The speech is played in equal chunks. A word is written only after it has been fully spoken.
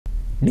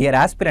Dear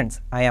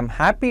aspirants, I am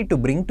happy to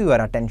bring to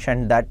your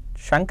attention that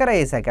Shankar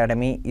IAS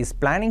Academy is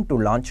planning to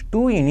launch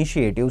 2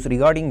 initiatives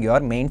regarding your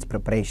mains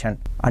preparation.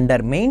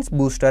 Under Mains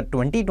Booster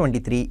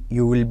 2023,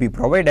 you will be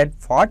provided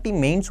 40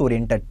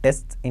 mains-oriented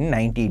tests in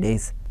 90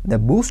 days. The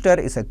booster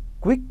is a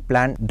quick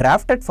plan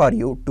drafted for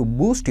you to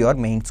boost your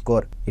main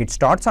score. It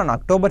starts on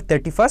October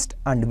 31st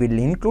and will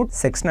include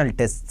sectional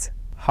tests.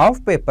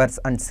 Half papers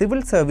and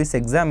civil service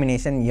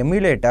examination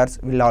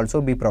emulators will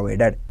also be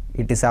provided.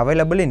 It is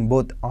available in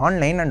both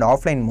online and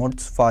offline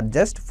modes for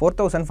just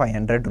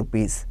 4,500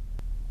 rupees.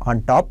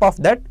 On top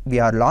of that, we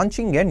are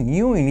launching a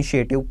new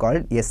initiative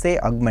called Essay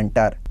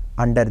Augmenter.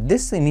 Under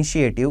this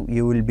initiative,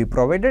 you will be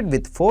provided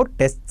with 4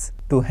 tests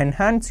to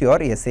enhance your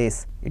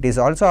essays. It is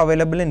also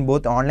available in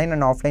both online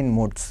and offline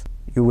modes.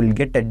 You will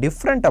get a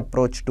different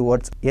approach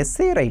towards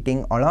essay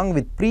writing along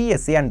with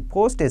pre-essay and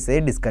post-essay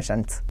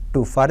discussions.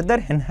 To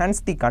further enhance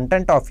the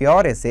content of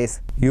your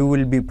essays, you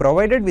will be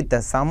provided with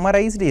a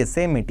summarized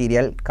essay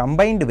material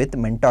combined with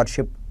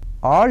mentorship.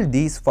 All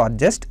these for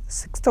just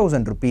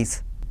 6,000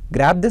 rupees.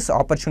 Grab this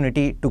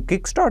opportunity to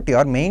kickstart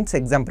your mains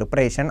exam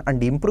preparation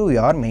and improve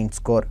your main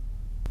score.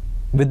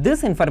 With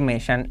this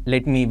information,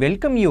 let me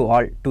welcome you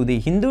all to the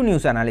Hindu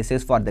news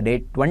analysis for the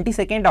date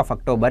 22nd of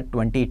October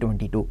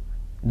 2022.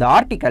 The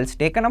articles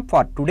taken up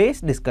for today's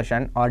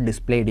discussion are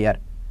displayed here.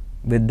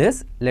 With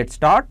this, let's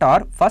start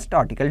our first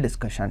article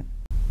discussion.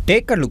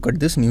 Take a look at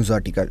this news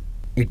article.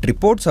 It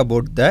reports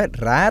about the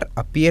rare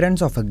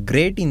appearance of a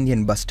Great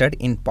Indian Bustard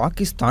in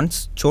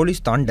Pakistan's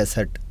Cholistan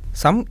desert.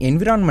 Some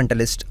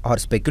environmentalists are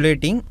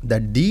speculating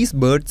that these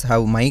birds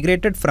have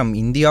migrated from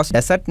India's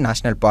Desert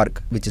National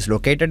Park, which is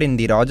located in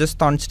the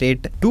Rajasthan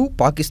state, to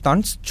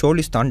Pakistan's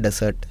Cholistan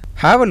desert.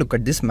 Have a look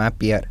at this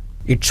map here.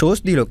 It shows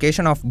the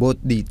location of both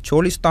the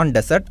Cholistan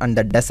desert and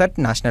the Desert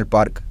National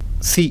Park.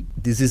 See,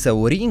 this is a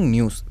worrying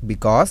news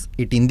because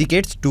it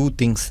indicates 2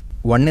 things.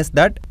 One is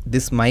that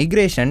this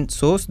migration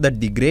shows that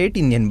the Great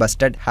Indian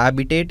Bustard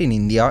habitat in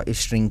India is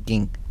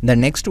shrinking. The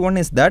next one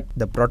is that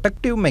the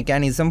protective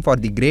mechanism for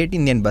the Great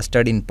Indian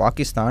Bustard in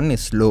Pakistan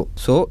is low,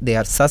 so they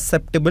are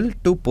susceptible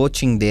to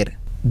poaching there.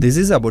 This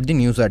is about the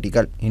news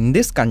article. In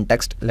this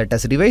context, let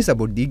us revise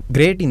about the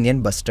Great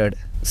Indian Bustard.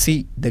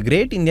 See, the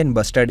Great Indian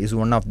Bustard is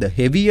one of the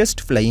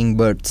heaviest flying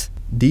birds.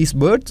 These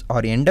birds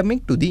are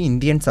endemic to the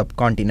Indian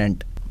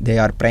subcontinent. They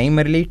are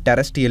primarily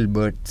terrestrial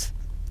birds.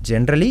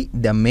 Generally,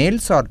 the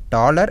males are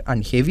taller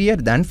and heavier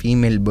than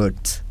female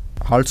birds.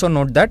 Also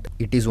note that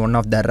it is one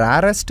of the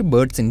rarest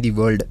birds in the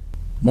world.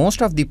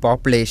 Most of the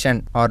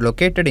population are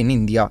located in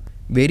India.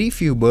 Very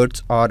few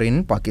birds are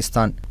in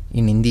Pakistan.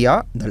 In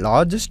India, the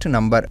largest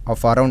number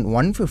of around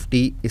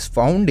 150 is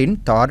found in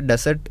Thar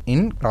Desert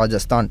in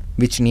Rajasthan,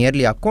 which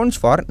nearly accounts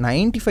for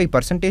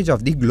 95%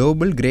 of the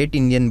global Great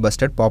Indian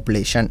Bustard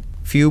population.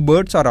 Few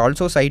birds are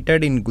also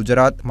sighted in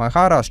Gujarat,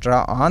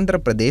 Maharashtra, Andhra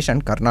Pradesh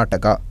and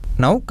Karnataka.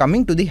 Now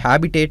coming to the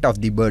habitat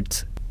of the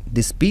birds.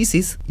 This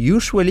species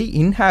usually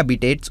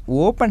inhabits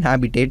open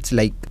habitats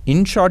like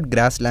inshore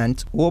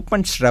grasslands,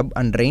 open shrub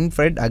and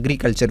rain-fed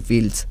agriculture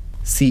fields.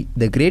 See,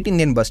 the Great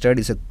Indian Bustard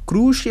is a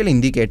crucial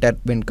indicator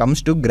when it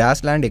comes to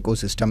grassland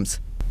ecosystems.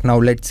 Now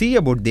let's see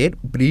about their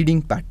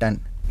breeding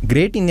pattern.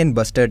 Great Indian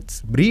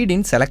Bustards breed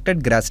in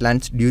selected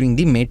grasslands during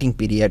the mating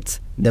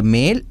periods. The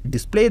male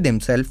display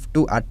themselves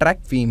to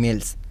attract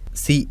females.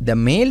 See, the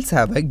males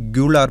have a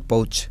gular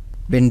pouch.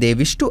 When they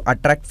wish to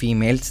attract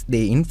females,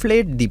 they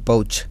inflate the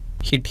pouch.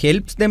 It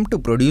helps them to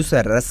produce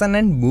a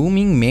resonant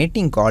booming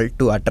mating call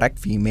to attract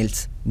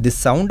females. This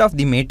sound of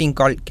the mating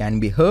call can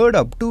be heard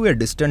up to a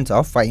distance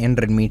of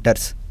 500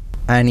 meters.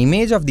 An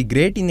image of the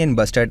Great Indian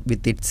Bustard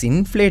with its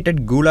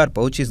inflated gular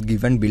pouch is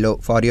given below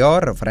for your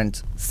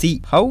reference.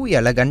 See how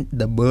elegant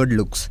the bird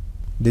looks.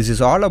 This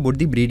is all about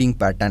the breeding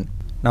pattern.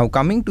 Now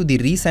coming to the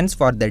reasons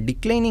for the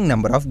declining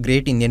number of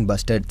Great Indian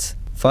Bustards.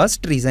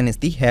 First reason is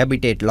the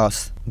habitat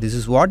loss. This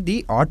is what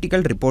the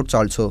article reports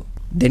also.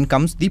 Then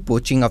comes the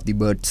poaching of the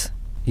birds.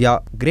 Yeah,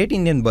 Great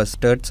Indian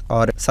Bustards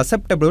are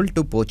susceptible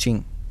to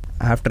poaching.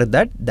 After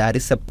that, there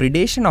is a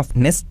predation of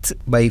nests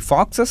by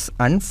foxes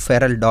and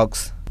feral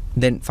dogs.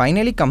 Then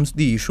finally comes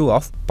the issue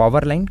of power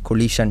line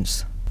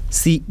collisions.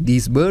 See,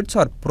 these birds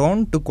are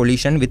prone to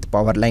collision with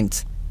power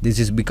lines. This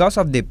is because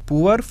of their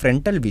poor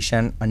frontal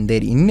vision and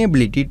their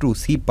inability to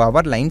see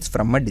power lines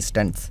from a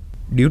distance.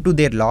 Due to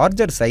their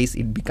larger size,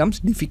 it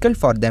becomes difficult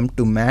for them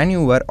to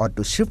maneuver or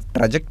to shift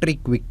trajectory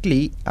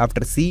quickly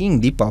after seeing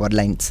the power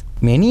lines.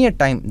 Many a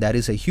time there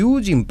is a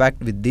huge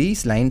impact with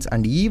these lines,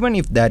 and even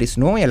if there is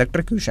no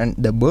electrocution,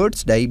 the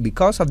birds die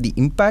because of the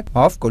impact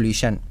of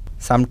collision.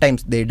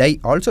 Sometimes they die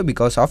also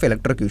because of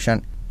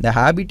electrocution. The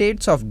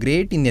habitats of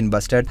Great Indian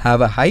Bustard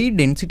have a high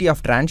density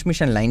of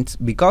transmission lines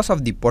because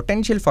of the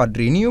potential for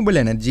renewable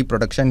energy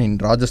production in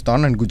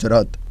Rajasthan and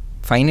Gujarat.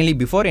 Finally,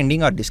 before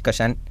ending our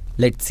discussion,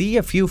 let's see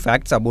a few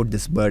facts about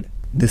this bird.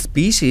 This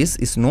species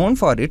is known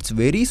for its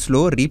very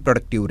slow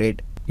reproductive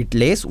rate. It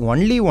lays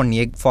only one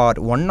egg for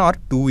 1 or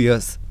 2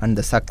 years, and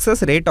the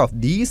success rate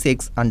of these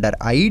eggs under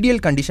ideal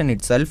condition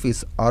itself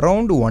is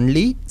around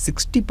only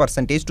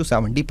 60% to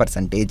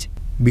 70%.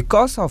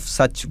 Because of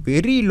such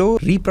very low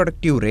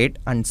reproductive rate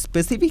and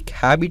specific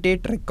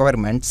habitat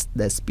requirements,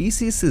 the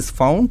species is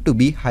found to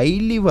be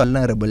highly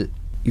vulnerable.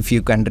 If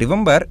you can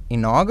remember,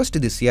 in August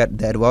this year,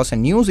 there was a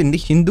news in the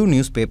Hindu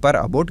newspaper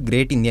about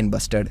Great Indian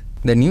Bustard.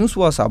 The news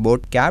was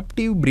about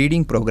captive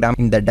breeding program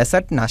in the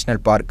Desert National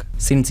Park.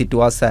 Since it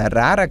was a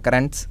rare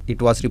occurrence,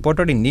 it was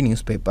reported in the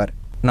newspaper.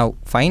 Now,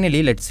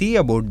 finally, let's see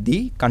about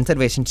the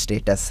conservation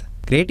status.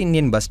 Great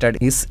Indian Bustard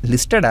is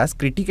listed as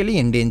critically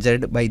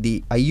endangered by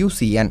the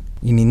IUCN.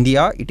 In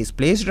India, it is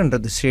placed under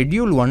the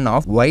Schedule 1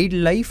 of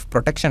Wildlife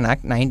Protection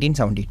Act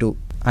 1972.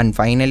 And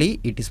finally,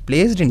 it is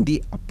placed in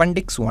the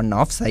Appendix 1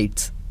 of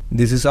CITES.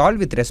 This is all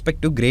with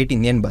respect to Great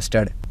Indian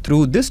Bustard.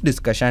 Through this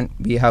discussion,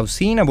 we have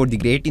seen about the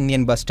Great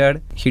Indian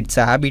Bustard, its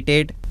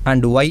habitat,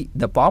 and why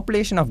the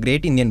population of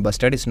Great Indian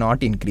Bustard is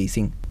not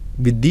increasing.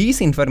 With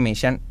these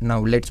information, now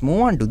let's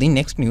move on to the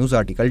next news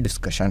article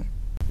discussion.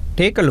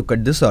 Take a look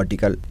at this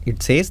article.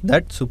 It says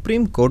that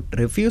Supreme Court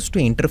refused to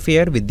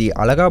interfere with the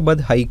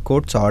Allahabad High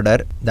Court's order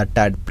that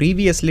had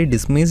previously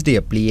dismissed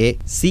a plea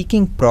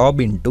seeking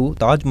probe into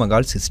Taj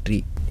Mahal's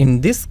history.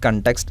 In this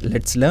context,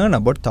 let's learn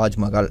about Taj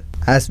Mahal.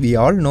 As we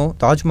all know,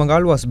 Taj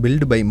Mahal was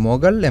built by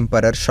Mughal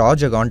Emperor Shah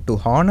Jahan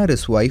to honor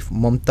his wife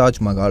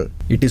Mumtaz Mahal.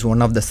 It is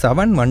one of the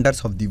 7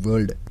 wonders of the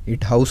world.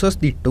 It houses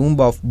the tomb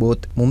of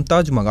both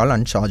Mumtaz Mahal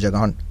and Shah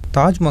Jahan.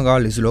 Taj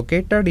Mahal is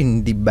located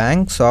in the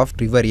banks of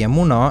river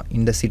Yamuna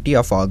in the city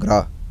of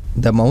Agra.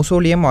 The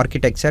mausoleum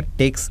architecture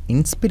takes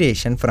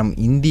inspiration from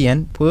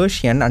Indian,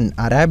 Persian and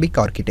Arabic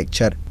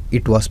architecture.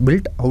 It was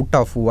built out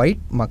of white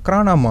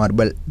Maqbara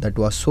marble that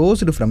was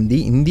sourced from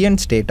the Indian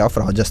state of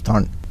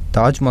Rajasthan.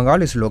 Taj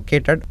Mahal is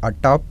located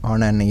atop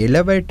on an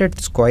elevated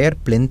square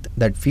plinth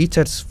that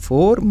features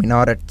 4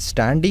 minarets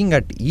standing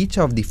at each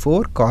of the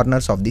 4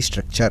 corners of the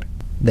structure.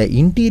 The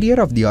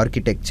interior of the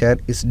architecture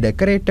is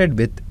decorated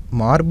with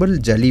marble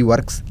jali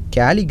works,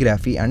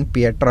 calligraphy and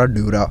pietra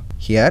dura.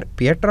 Here,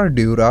 pietra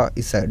dura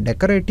is a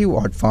decorative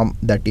art form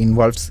that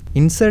involves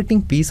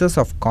inserting pieces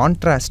of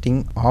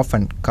contrasting,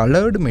 often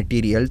colored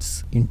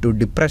materials into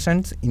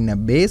depressions in a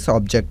base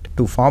object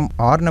to form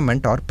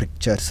ornament or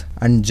pictures.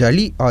 And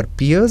jali or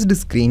pierced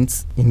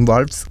screens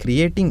involves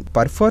creating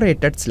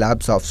perforated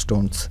slabs of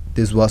stones.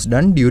 This was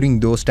done during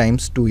those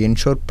times to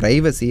ensure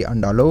privacy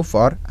and allow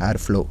for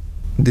airflow.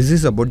 This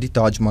is about the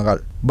Taj Mahal.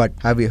 But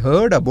have you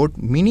heard about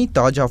Mini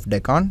Taj of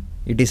Deccan?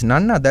 It is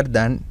none other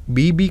than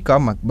Bibi ka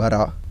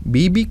Maqbara.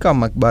 Bibi ka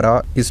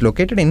Maqbara is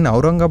located in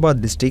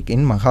Aurangabad district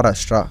in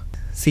Maharashtra.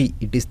 See,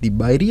 it is the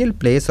burial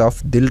place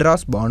of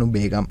Dilras Banu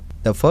Begum,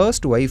 the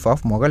first wife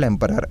of Mughal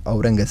Emperor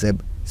Aurangzeb.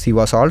 She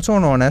was also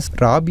known as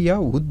Rabia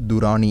ud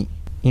Durrani.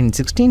 In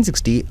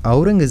 1660,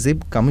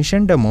 Aurangzeb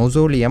commissioned a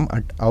mausoleum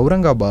at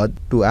Aurangabad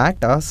to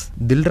act as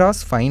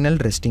Dilras' final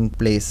resting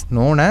place,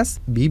 known as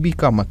Bibi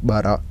ka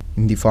Maqbara.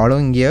 In the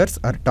following years,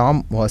 her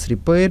tomb was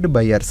repaired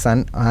by her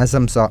son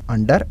Azam Shah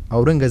under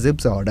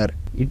Aurangzeb's order.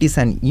 It is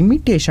an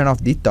imitation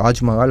of the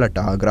Taj Mahal at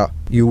Agra.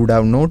 You would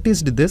have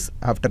noticed this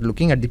after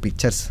looking at the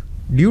pictures.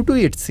 Due to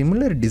its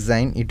similar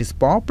design, it is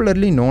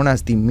popularly known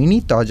as the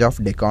Mini Taj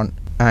of Deccan.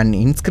 An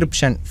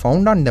inscription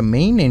found on the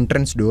main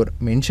entrance door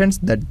mentions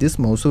that this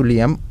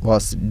mausoleum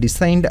was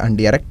designed and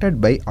erected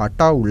by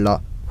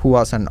Ataullah, who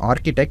was an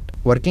architect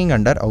working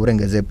under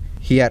Aurangzeb.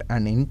 Here,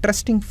 an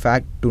interesting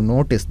fact to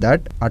note is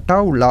that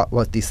Ataullah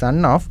was the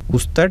son of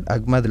Ustad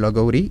Ahmad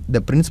Lagauri,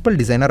 the principal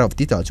designer of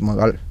the Taj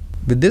Mahal.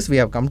 With this, we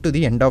have come to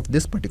the end of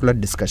this particular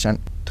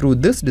discussion. Through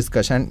this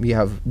discussion, we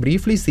have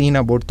briefly seen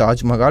about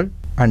Taj Mahal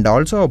and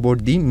also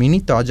about the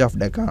Mini Taj of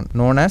Deccan,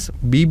 known as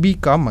Bibi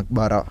ka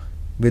Maqbara.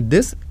 With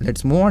this,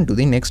 let's move on to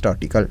the next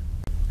article.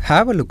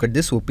 Have a look at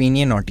this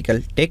opinion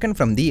article taken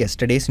from the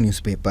yesterday's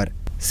newspaper.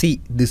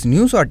 See, this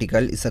news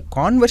article is a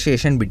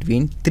conversation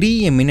between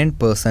 3 eminent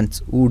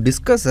persons who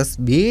discusses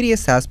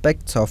various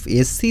aspects of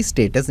SC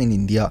status in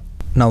India.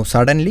 Now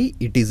suddenly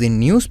it is in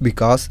news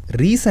because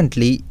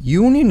recently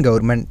Union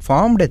government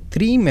formed a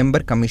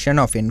 3-member commission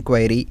of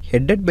inquiry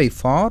headed by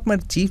former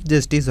Chief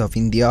Justice of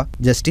India,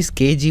 Justice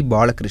K.G.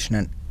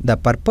 Balakrishnan. The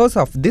purpose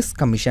of this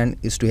commission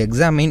is to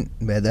examine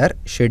whether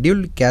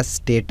scheduled caste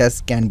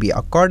status can be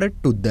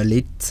accorded to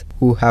Dalits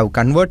who have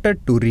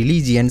converted to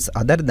religions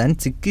other than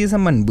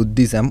Sikhism and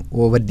Buddhism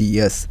over the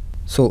years.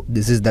 So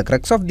this is the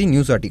crux of the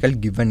news article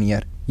given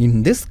here.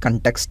 In this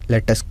context,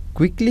 let us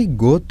quickly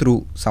go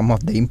through some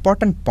of the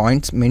important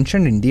points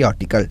mentioned in the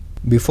article.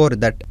 Before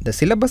that, the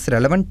syllabus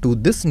relevant to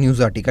this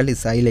news article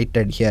is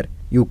highlighted here.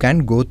 You can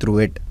go through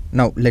it.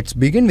 Now let's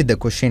begin with the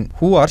question,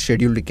 who are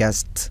scheduled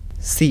castes?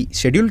 See,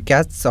 scheduled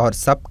castes are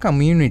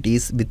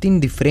sub-communities within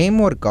the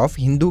framework of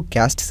Hindu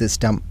caste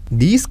system.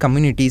 These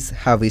communities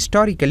have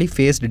historically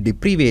faced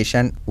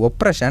deprivation,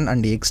 oppression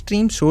and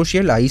extreme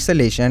social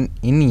isolation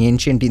in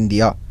ancient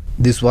India.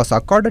 This was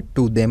accorded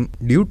to them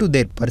due to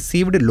their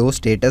perceived low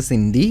status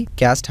in the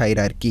caste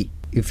hierarchy.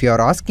 If you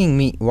are asking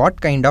me what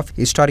kind of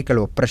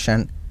historical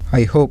oppression,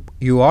 I hope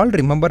you all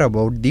remember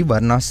about the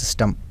Varna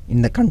system.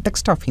 In the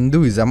context of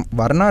Hinduism,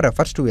 Varna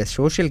refers to a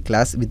social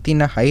class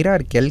within a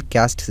hierarchical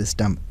caste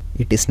system.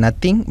 It is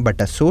nothing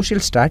but a social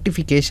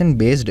stratification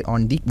based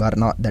on the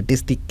varna, that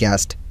is the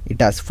caste.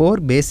 It has 4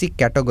 basic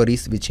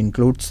categories which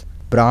includes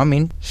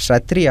Brahmin,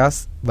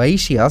 Kshatriyas,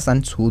 Vaishyas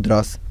and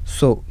Sudras.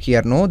 So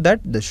here know that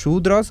the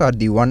Shudras are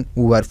the one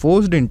who were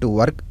forced into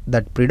work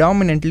that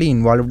predominantly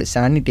involved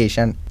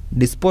sanitation,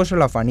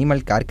 disposal of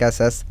animal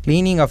carcasses,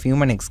 cleaning of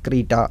human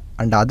excreta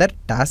and other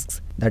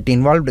tasks that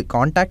involved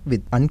contact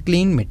with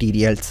unclean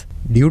materials.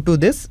 Due to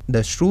this, the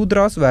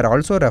Shudras were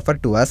also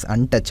referred to as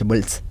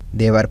untouchables.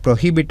 They were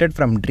prohibited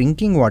from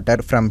drinking water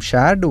from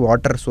shared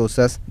water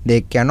sources.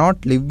 They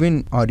cannot live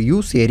in or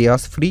use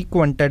areas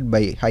frequented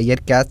by higher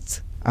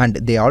castes, and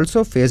they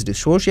also faced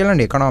social and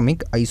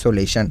economic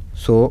isolation.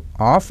 So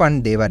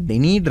often they were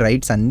denied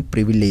rights and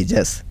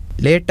privileges.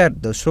 Later,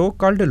 the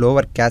so-called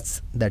lower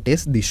castes, that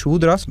is the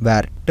Shudras,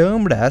 were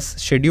termed as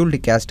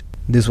scheduled caste.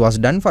 This was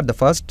done for the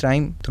first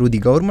time through the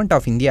Government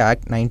of India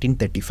Act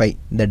 1935.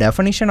 The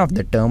definition of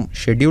the term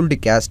scheduled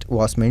caste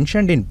was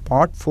mentioned in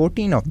Part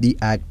 14 of the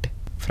Act.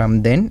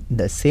 From then,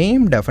 the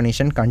same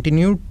definition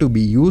continued to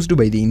be used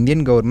by the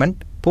Indian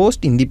government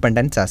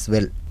post-independence as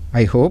well.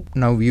 I hope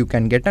now you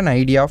can get an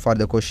idea for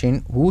the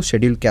question who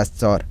scheduled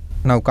castes are.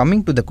 Now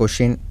coming to the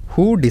question,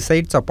 who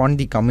decides upon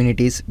the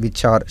communities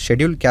which are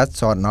scheduled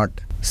castes or not?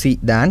 See,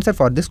 the answer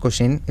for this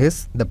question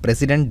is the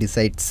President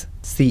decides.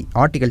 See,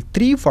 Article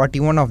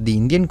 341 of the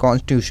Indian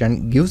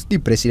Constitution gives the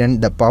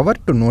President the power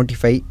to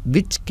notify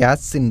which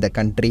castes in the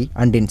country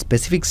and in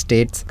specific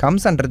states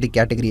comes under the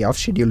category of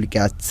scheduled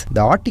castes.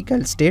 The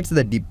article states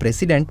that the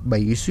President, by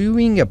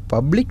issuing a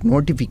public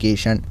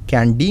notification,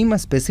 can deem a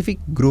specific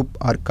group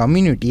or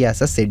community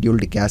as a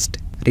scheduled caste.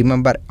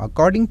 Remember,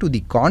 according to the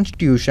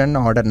Constitution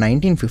Order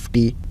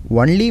 1950,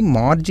 only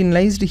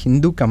marginalized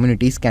Hindu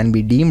communities can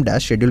be deemed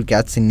as scheduled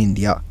castes in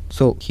India.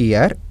 So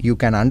here you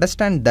can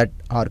understand that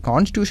our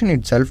Constitution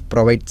itself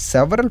provides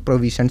several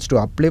provisions to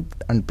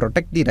uplift and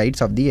protect the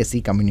rights of the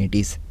SC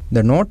communities.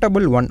 The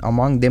notable one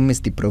among them is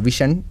the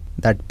provision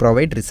that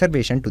provide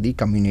reservation to the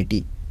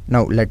community.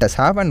 Now let us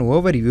have an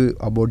overview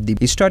about the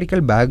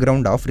historical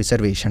background of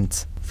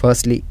reservations.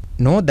 Firstly,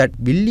 know that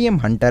William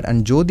Hunter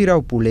and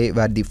Jyotirao Phule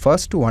were the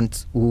first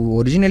ones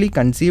who originally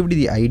conceived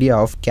the idea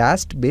of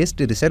caste-based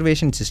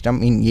reservation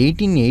system in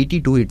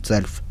 1882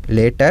 itself.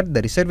 Later,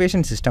 the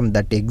reservation system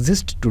that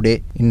exists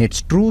today in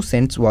its true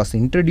sense was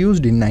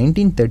introduced in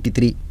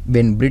 1933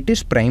 when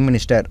British Prime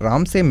Minister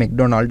Ramsay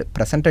MacDonald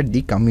presented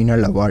the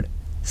Communal Award.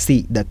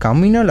 See, the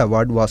Communal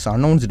Award was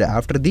announced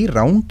after the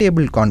Round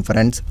Table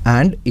Conference,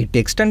 and it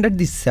extended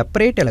the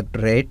separate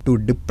electorate to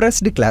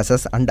depressed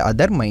classes and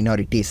other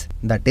minorities.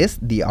 That is,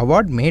 the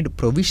award made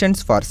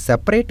provisions for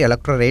separate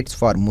electorates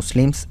for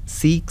Muslims,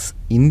 Sikhs,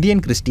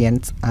 Indian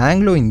Christians,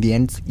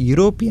 Anglo-Indians,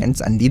 Europeans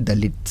and the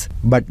Dalits.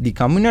 But the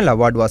Communal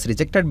Award was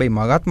rejected by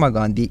Mahatma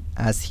Gandhi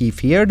as he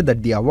feared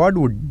that the award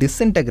would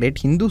disintegrate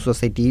Hindu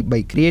society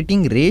by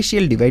creating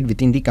racial divide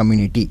within the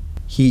community.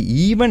 He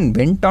even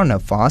went on a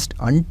fast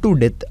unto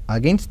death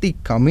against the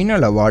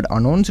Communal Award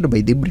announced by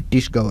the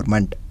British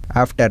government.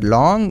 After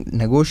long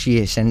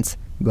negotiations,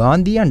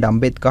 Gandhi and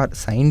Ambedkar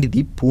signed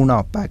the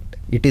Pune Pact.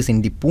 It is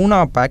in the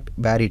Pune Pact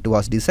where it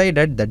was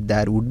decided that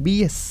there would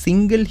be a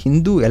single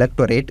Hindu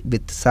electorate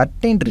with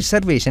certain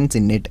reservations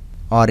in it.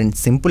 Or in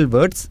simple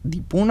words, the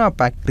Pune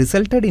Pact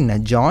resulted in a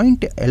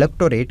joint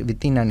electorate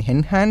within an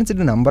enhanced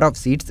number of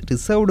seats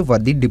reserved for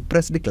the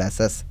depressed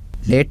classes.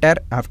 Later,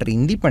 after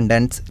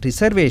independence,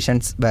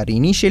 reservations were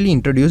initially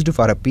introduced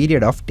for a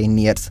period of 10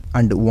 years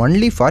and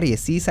only for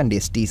SCs and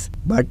STs,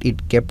 but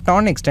it kept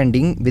on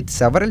extending with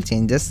several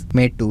changes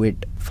made to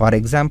it. For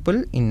example,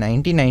 in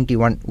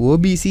 1991,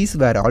 OBCs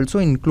were also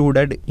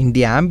included in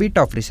the ambit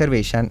of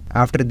reservation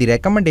after the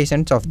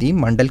recommendations of the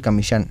Mandal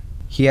Commission.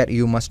 Here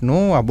you must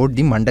know about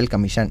the Mandal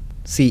Commission.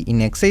 See,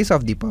 in exercise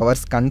of the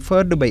powers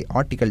conferred by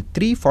Article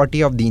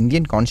 340 of the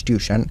Indian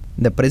Constitution,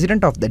 the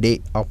President of the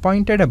day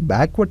appointed a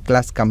backward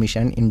class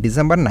commission in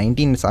December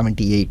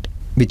 1978,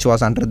 which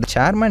was under the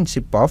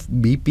chairmanship of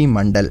B.P.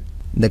 Mandal.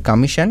 The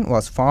commission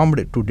was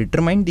formed to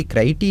determine the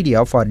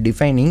criteria for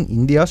defining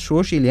India's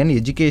socially and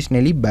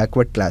educationally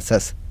backward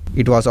classes.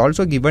 It was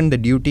also given the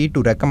duty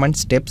to recommend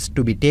steps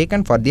to be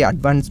taken for the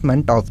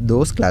advancement of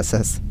those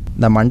classes.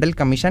 The Mandal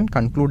Commission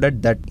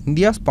concluded that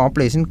India's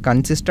population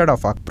consisted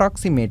of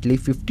approximately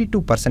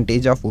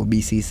 52% of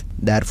OBCs.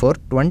 Therefore,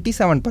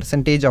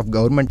 27% of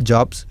government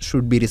jobs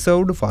should be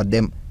reserved for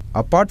them.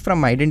 Apart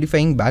from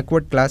identifying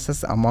backward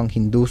classes among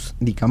Hindus,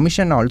 the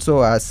Commission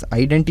also has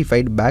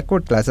identified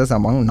backward classes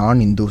among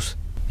non-Hindus.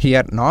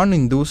 Here,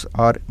 non-Hindus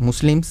are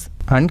Muslims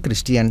and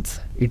Christians.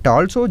 It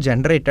also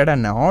generated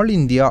an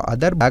all-India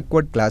other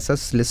backward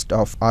classes list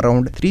of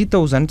around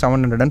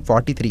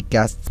 3,743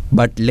 castes.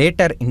 But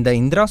later, in the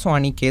Indra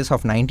Swani case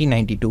of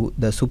 1992,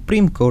 the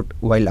Supreme Court,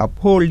 while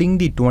upholding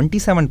the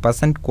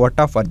 27%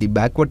 quota for the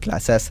backward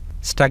classes,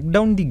 struck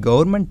down the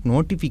government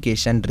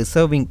notification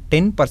reserving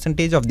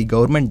 10% of the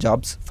government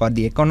jobs for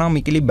the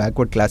economically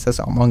backward classes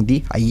among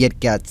the higher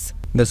castes.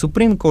 The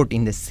Supreme Court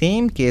in the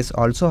same case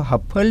also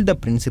upheld the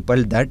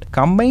principle that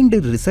combined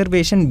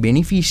reservation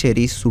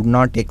beneficiaries should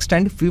not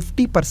extend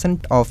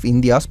 50% of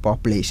India's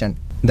population.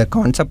 The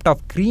concept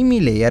of creamy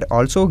layer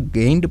also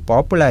gained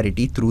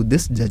popularity through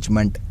this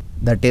judgment.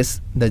 That is,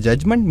 the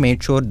judgment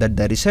made sure that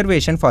the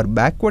reservation for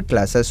backward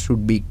classes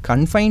should be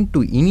confined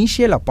to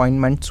initial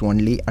appointments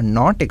only and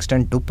not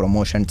extend to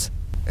promotions.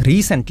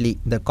 Recently,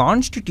 the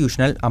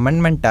Constitutional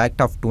Amendment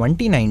Act of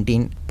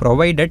 2019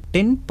 provided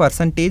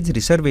 10%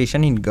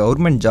 reservation in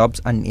government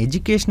jobs and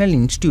educational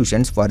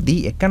institutions for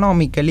the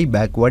economically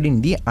backward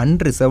in the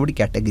unreserved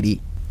category.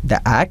 The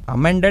Act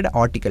amended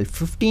Article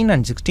 15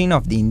 and 16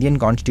 of the Indian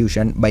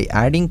Constitution by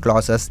adding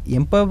clauses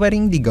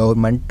empowering the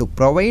government to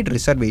provide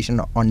reservation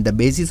on the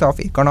basis of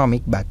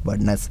economic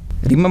backwardness.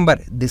 Remember,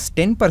 this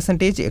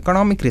 10%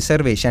 economic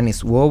reservation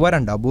is over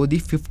and above the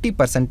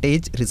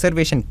 50%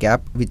 reservation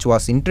cap which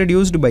was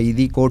introduced by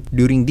the court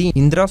during the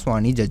Indra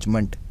Swani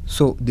judgment.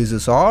 So, this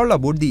is all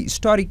about the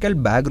historical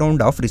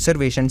background of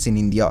reservations in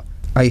India.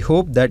 I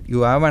hope that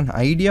you have an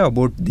idea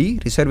about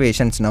the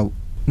reservations now.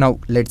 Now,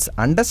 let's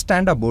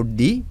understand about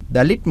the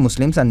Dalit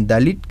Muslims and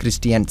Dalit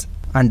Christians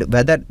and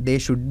whether they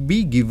should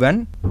be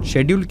given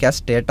scheduled caste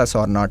status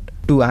or not.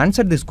 To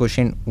answer this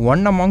question,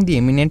 one among the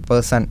eminent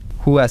person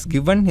who has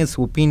given his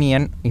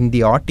opinion in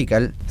the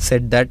article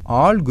said that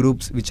all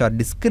groups which are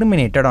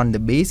discriminated on the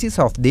basis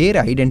of their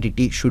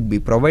identity should be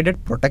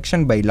provided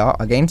protection by law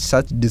against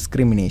such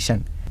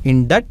discrimination.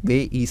 In that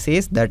way, he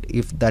says that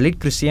if Dalit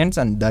Christians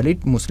and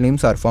Dalit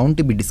Muslims are found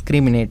to be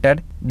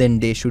discriminated, then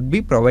they should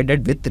be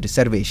provided with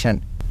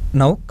reservation.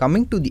 Now,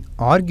 coming to the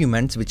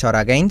arguments which are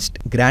against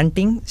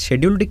granting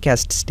scheduled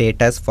caste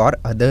status for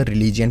other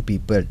religion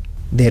people.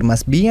 There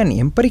must be an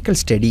empirical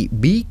study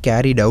be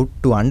carried out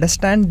to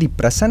understand the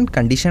present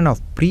condition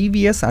of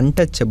previous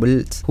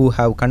untouchables who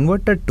have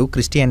converted to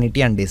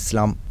Christianity and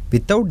Islam.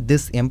 Without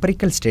this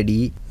empirical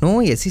study,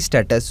 no SC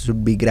status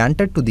should be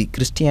granted to the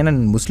Christian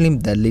and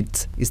Muslim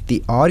Dalits, is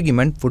the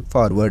argument put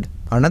forward.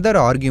 Another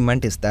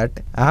argument is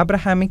that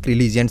Abrahamic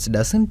religions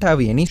doesn't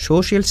have any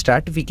social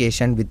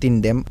stratification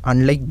within them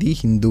unlike the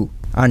Hindu,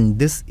 and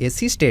this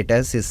SC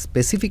status is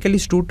specifically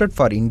suited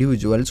for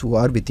individuals who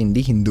are within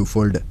the Hindu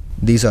fold.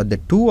 These are the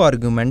two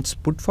arguments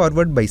put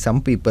forward by some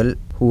people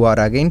who are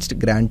against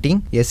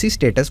granting SC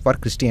status for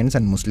Christians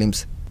and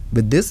Muslims.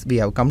 With this, we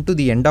have come to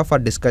the end of our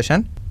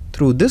discussion.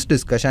 Through this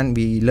discussion,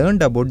 we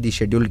learned about the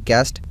scheduled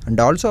caste and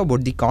also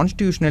about the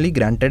constitutionally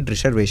granted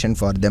reservation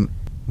for them.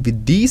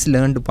 With these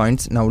learned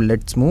points, now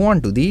let's move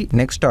on to the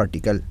next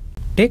article.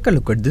 Take a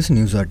look at this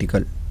news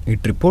article. It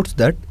reports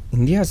that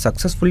India has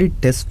successfully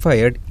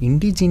test-fired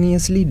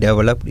indigenously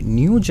developed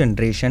new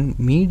generation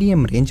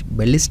medium-range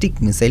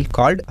ballistic missile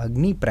called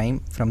Agni Prime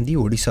from the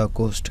Odisha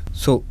coast.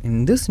 So,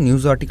 in this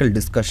news article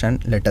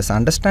discussion, let us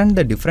understand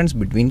the difference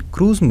between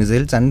cruise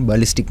missiles and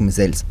ballistic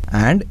missiles,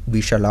 and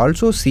we shall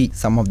also see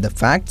some of the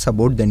facts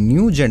about the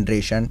new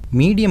generation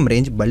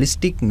medium-range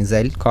ballistic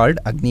missile called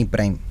Agni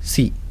Prime.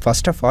 See,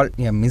 first of all,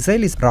 a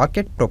missile is a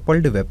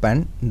rocket-propelled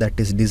weapon that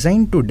is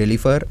designed to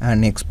deliver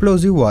an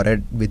explosive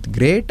warhead with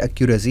great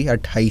accuracy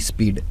at high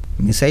speed.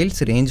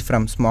 Missiles range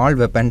from small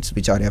weapons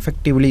which are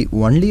effectively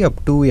only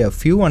up to a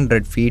few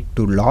hundred feet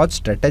to large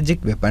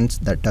strategic weapons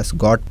that has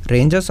got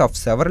ranges of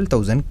several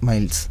thousand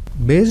miles.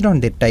 Based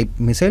on their type,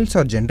 missiles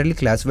are generally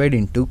classified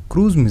into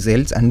cruise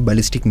missiles and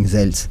ballistic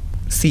missiles.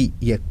 See,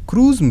 a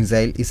cruise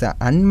missile is an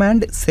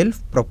unmanned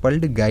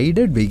self-propelled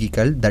guided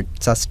vehicle that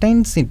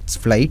sustains its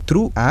flight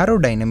through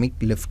aerodynamic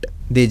lift.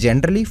 They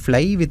generally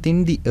fly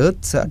within the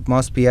Earth's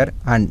atmosphere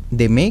and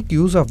they make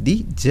use of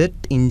the jet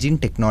engine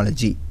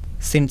technology.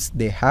 Since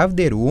they have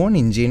their own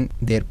engine,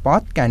 their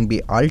path can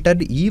be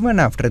altered even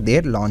after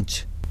their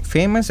launch.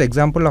 Famous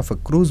example of a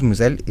cruise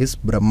missile is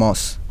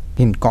BrahMos.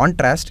 In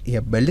contrast,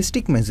 a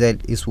ballistic missile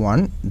is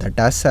one that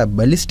has a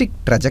ballistic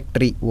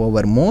trajectory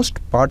over most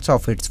parts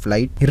of its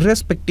flight,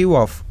 irrespective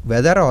of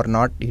whether or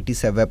not it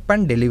is a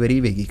weapon delivery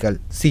vehicle.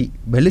 See,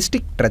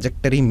 ballistic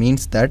trajectory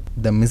means that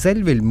the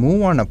missile will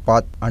move on a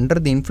path under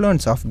the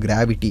influence of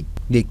gravity.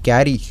 They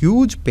carry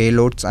huge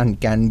payloads and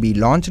can be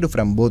launched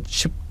from both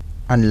ship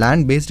and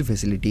land-based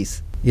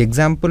facilities.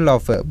 Example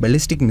of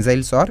ballistic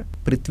missiles are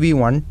Prithvi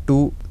 1,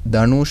 2,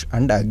 Dhanush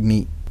and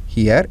Agni.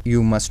 Here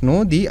you must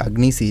know the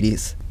Agni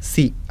series.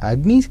 See,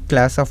 Agni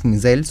class of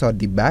missiles are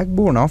the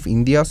backbone of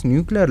India's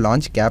nuclear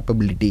launch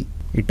capability.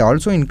 It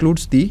also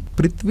includes the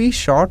Prithvi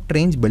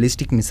short-range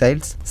ballistic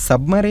missiles,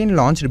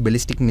 submarine-launched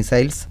ballistic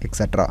missiles,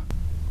 etc.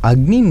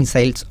 Agni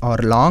missiles are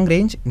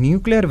long-range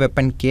nuclear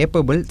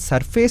weapon-capable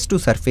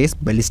surface-to-surface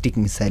ballistic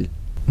missile.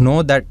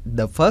 Know that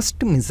the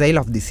first missile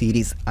of the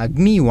series,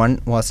 Agni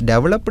 1, was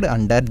developed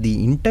under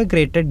the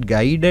Integrated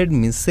Guided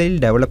Missile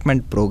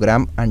Development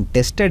Program and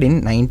tested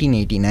in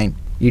 1989.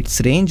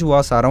 Its range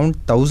was around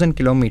 1000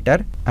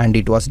 km and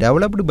it was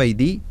developed by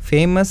the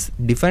famous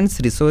Defense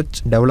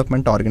Research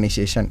Development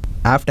Organization.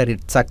 After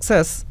its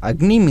success,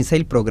 Agni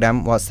missile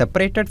program was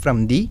separated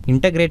from the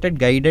Integrated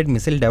Guided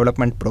Missile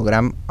Development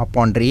Program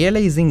upon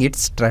realizing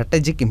its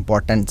strategic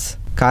importance.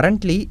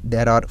 Currently,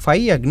 there are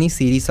 5 Agni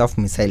series of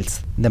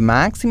missiles. The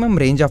maximum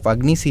range of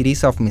Agni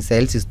series of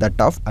missiles is that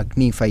of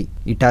Agni 5.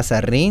 It has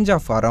a range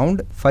of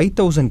around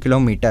 5000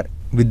 km.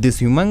 With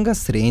this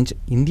humongous range,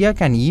 India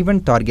can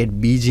even target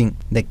Beijing,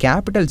 the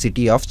capital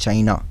city of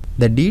China.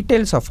 The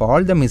details of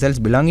all the missiles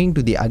belonging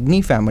to the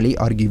Agni family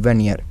are given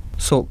here.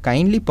 So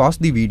kindly pause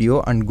the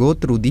video and go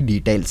through the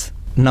details.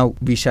 Now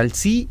we shall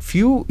see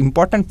few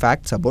important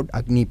facts about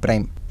Agni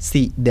Prime.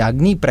 See, the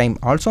Agni Prime,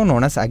 also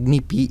known as Agni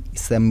P,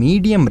 is a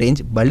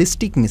medium-range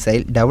ballistic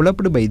missile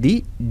developed by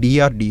the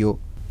DRDO.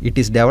 It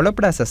is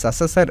developed as a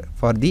successor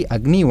for the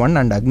Agni 1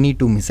 and Agni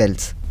 2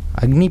 missiles.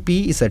 Agni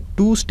P is a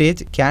two-stage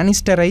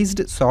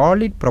canisterized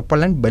solid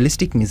propellant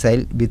ballistic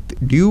missile with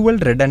dual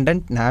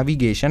redundant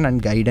navigation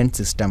and guidance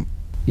system.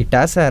 It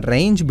has a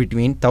range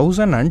between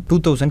 1000 and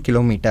 2000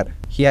 km.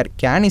 Here,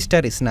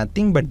 canister is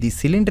nothing but the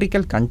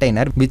cylindrical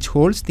container which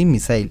holds the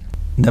missile.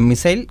 The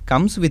missile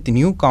comes with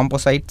new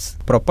composites,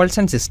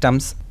 propulsion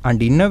systems,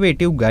 and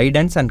innovative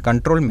guidance and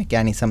control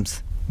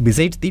mechanisms,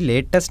 besides the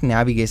latest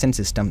navigation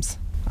systems.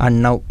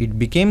 And now it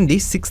became the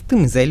 6th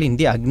missile in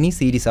the Agni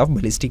series of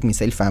ballistic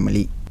missile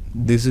family.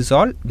 This is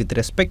all with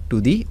respect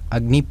to the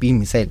Agni P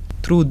missile.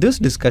 Through this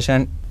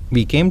discussion,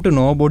 we came to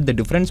know about the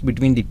difference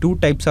between the two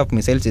types of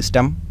missile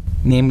system,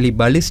 namely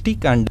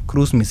ballistic and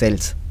cruise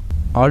missiles.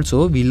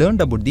 Also, we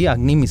learned about the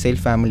Agni missile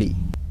family.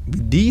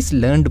 With these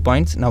learned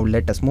points, now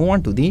let us move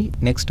on to the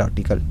next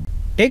article.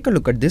 Take a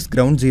look at this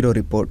Ground Zero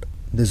report.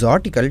 This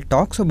article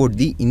talks about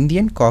the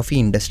Indian coffee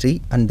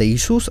industry and the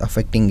issues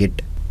affecting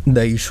it.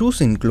 The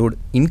issues include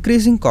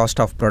increasing cost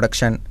of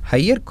production,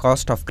 higher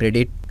cost of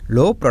credit,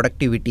 low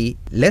productivity,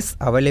 less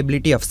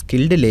availability of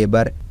skilled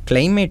labor,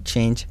 climate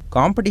change,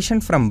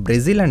 competition from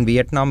Brazil and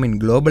Vietnam in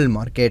global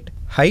market,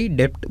 high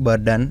debt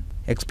burden,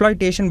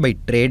 exploitation by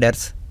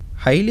traders,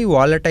 highly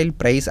volatile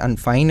price, and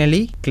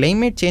finally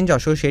climate change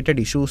associated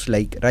issues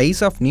like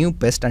rise of new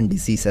pests and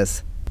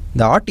diseases.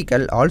 The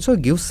article also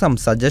gives some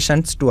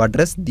suggestions to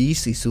address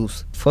these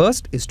issues.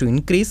 First is to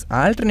increase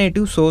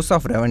alternative source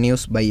of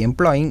revenues by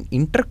employing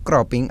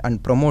intercropping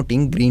and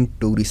promoting green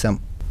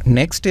tourism.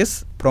 Next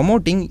is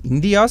promoting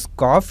India's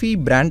coffee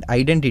brand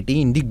identity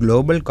in the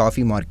global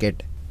coffee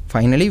market.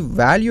 Finally,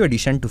 value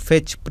addition to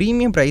fetch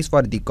premium price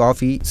for the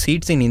coffee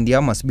seeds in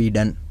India must be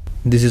done.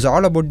 This is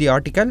all about the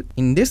article.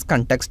 In this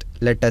context,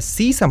 let us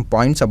see some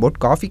points about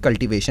coffee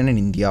cultivation in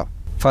India.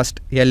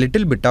 First, a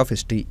little bit of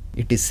history.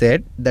 It is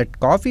said that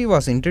coffee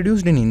was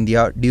introduced in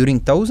India during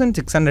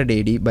 1600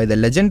 AD by the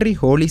legendary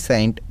holy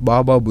saint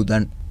Baba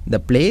Budan. The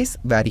place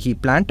where he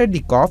planted the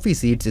coffee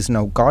seeds is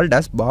now called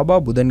as Baba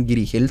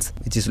Budangiri Hills,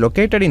 which is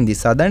located in the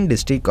southern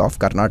district of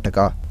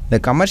Karnataka. The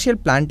commercial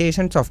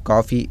plantations of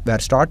coffee were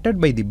started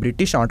by the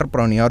British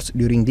entrepreneurs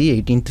during the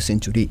 18th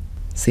century.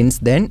 Since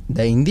then,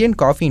 the Indian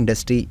coffee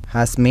industry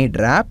has made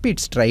rapid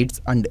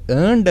strides and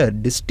earned a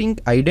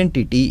distinct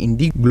identity in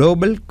the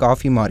global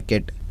coffee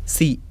market.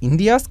 See,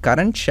 India's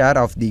current share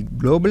of the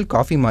global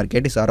coffee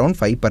market is around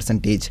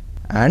 5%.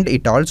 And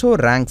it also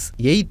ranks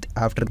 8th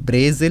after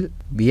Brazil,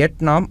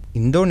 Vietnam,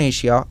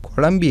 Indonesia,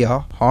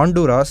 Colombia,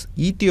 Honduras,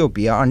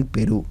 Ethiopia and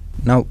Peru.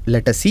 Now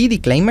let us see the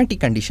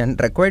climatic condition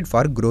required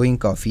for growing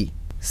coffee.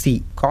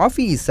 See,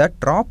 coffee is a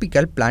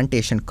tropical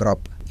plantation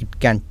crop. It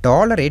can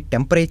tolerate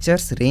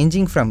temperatures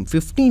ranging from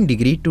 15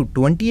 degree to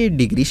 28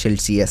 degree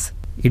Celsius.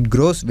 It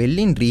grows well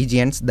in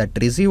regions that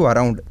receive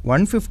around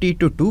 150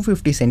 to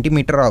 250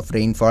 cm of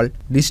rainfall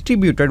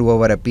distributed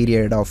over a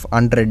period of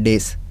 100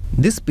 days.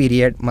 This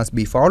period must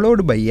be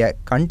followed by a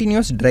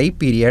continuous dry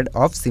period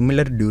of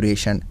similar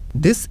duration.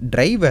 This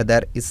dry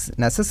weather is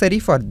necessary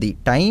for the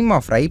time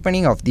of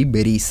ripening of the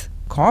berries.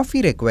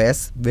 Coffee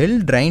requires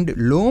well-drained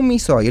loamy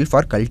soil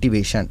for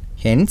cultivation.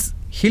 Hence,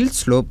 hill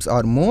slopes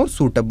are more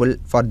suitable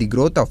for the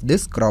growth of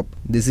this crop.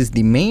 This is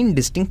the main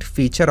distinct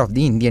feature of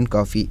the Indian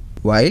coffee.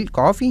 While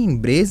coffee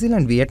in Brazil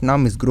and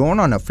Vietnam is grown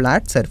on a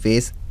flat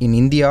surface, in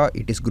India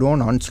it is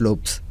grown on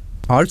slopes.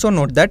 Also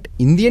note that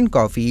Indian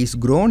coffee is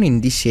grown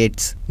in the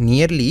shades.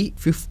 Nearly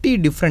 50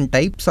 different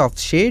types of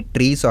shade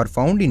trees are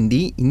found in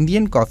the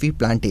Indian coffee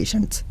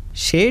plantations.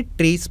 Shade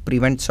trees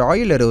prevent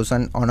soil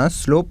erosion on a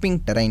sloping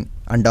terrain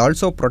and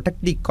also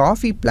protect the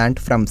coffee plant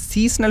from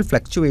seasonal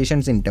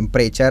fluctuations in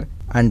temperature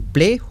and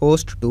play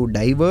host to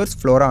diverse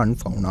flora and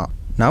fauna.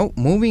 Now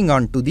moving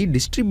on to the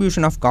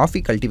distribution of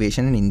coffee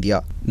cultivation in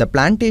India. The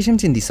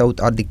plantations in the south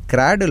are the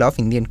cradle of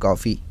Indian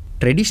coffee.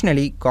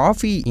 Traditionally,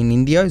 coffee in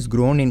India is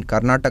grown in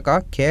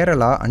Karnataka,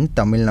 Kerala and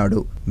Tamil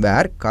Nadu,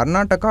 where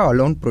Karnataka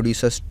alone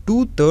produces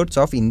 2/3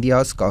 of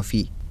India's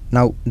coffee.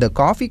 Now, the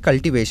coffee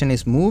cultivation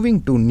is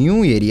moving to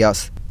new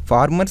areas.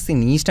 Farmers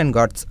in Eastern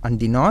Ghats and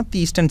the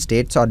northeastern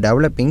states are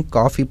developing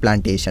coffee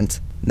plantations.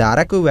 The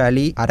Araku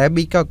Valley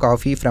Arabica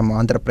coffee from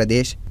Andhra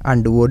Pradesh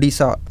and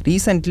Odisha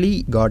recently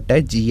got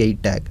a GI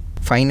tag.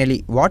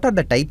 Finally, what are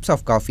the types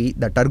of coffee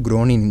that are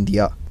grown in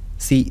India?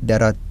 See,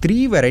 there are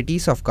 3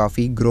 varieties of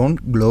coffee grown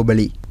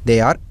globally.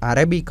 They are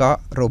Arabica,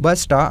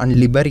 Robusta and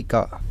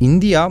Liberica.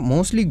 India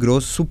mostly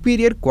grows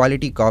superior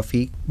quality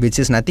coffee, which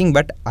is nothing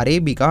but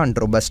Arabica and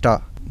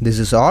Robusta. This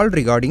is all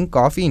regarding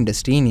coffee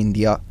industry in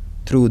India.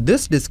 Through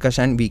this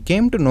discussion, we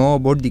came to know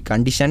about the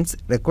conditions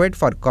required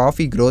for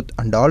coffee growth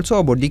and also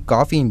about the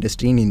coffee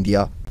industry in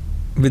India.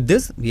 With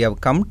this, we have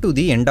come to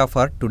the end of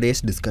our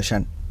today's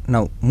discussion.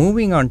 Now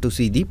moving on to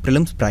see the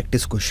prelims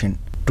practice question.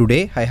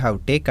 Today I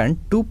have taken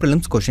 2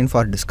 prelims question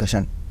for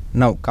discussion.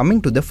 Now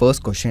coming to the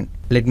first question,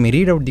 let me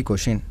read out the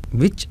question.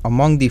 Which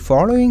among the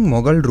following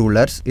Mughal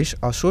rulers is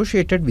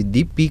associated with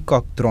the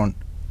peacock throne?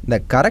 The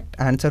correct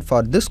answer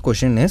for this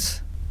question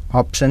is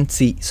option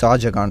C, Shah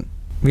Jahan.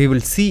 We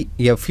will see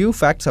a few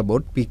facts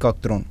about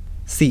peacock throne.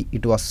 See,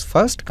 it was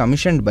first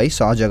commissioned by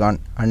Shah Jahan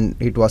and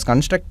it was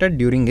constructed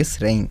during his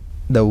reign.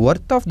 The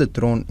worth of the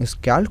throne is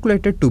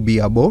calculated to be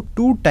about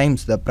 2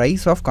 times the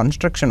price of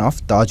construction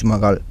of Taj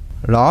Mahal.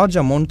 Large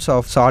amounts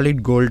of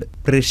solid gold,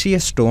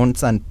 precious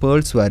stones and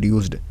pearls were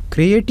used,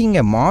 creating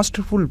a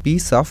masterful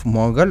piece of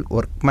Mughal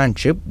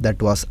workmanship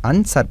that was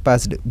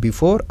unsurpassed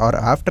before or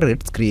after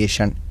its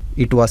creation.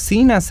 It was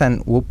seen as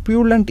an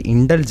opulent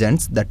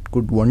indulgence that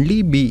could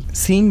only be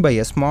seen by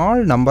a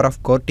small number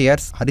of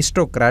courtiers,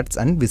 aristocrats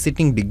and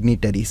visiting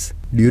dignitaries.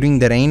 During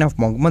the reign of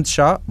Muhammad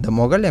Shah, the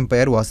Mughal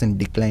Empire was in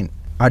decline.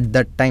 At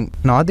that time,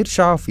 Nadir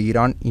Shah of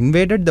Iran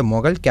invaded the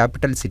Mughal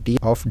capital city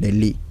of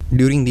Delhi.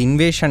 During the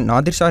invasion,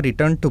 Nadir Shah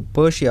returned to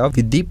Persia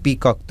with the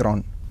peacock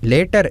throne.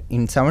 Later,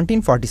 in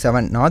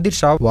 1747, Nadir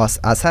Shah was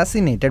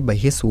assassinated by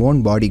his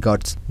own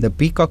bodyguards. The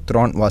peacock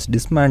throne was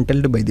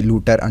dismantled by the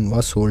looter and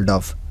was sold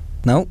off.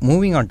 Now,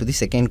 moving on to the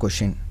second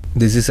question.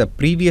 This is a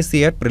previous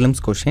year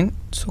prelims question,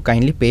 so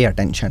kindly pay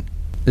attention.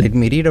 Let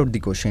me read out the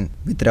question.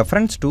 With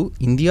reference to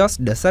India's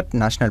desert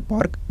national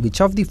park,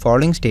 which of the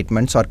following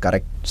statements are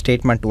correct?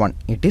 Statement 1.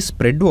 It is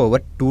spread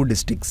over 2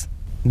 districts.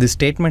 This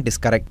statement is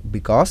correct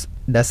because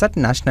Desert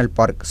National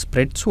Park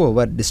spreads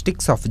over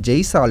districts of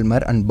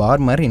Jaisalmer and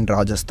Barmer in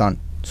Rajasthan.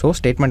 So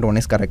statement 1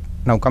 is correct.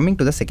 Now coming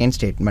to the second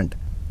statement.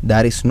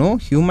 There is no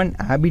human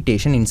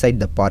habitation inside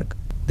the park.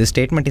 This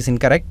statement is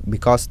incorrect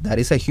because there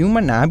is a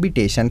human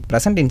habitation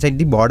present inside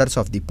the borders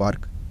of the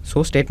park.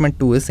 So statement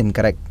 2 is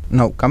incorrect.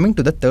 Now coming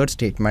to the third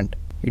statement.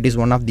 It is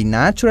one of the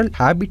natural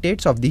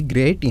habitats of the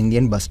Great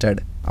Indian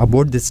Bustard.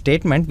 About this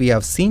statement we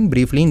have seen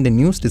briefly in the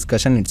news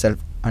discussion itself,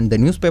 and the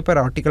newspaper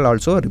article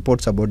also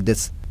reports about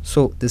this.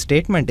 So the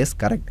statement is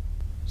correct.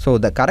 So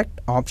the correct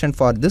option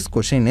for this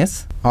question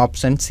is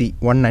option C,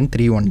 1 and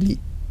 3 only.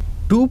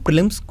 2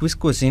 prelims quiz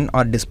questions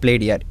are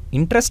displayed here.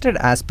 Interested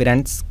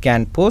aspirants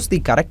can post the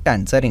correct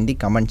answer in the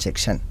comment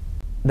section.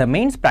 The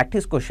mains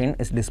practice question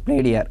is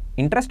displayed here.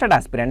 Interested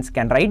aspirants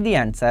can write the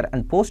answer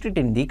and post it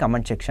in the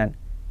comment section.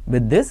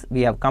 With this,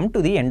 we have come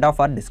to the end of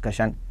our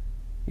discussion.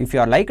 If you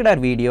have liked our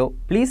video,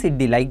 please hit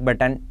the like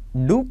button,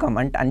 do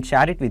comment and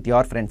share it with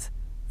your friends.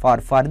 For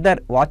further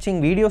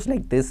watching videos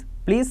like this,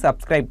 please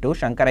subscribe to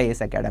Shankar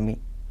IAS Academy.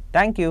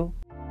 Thank you.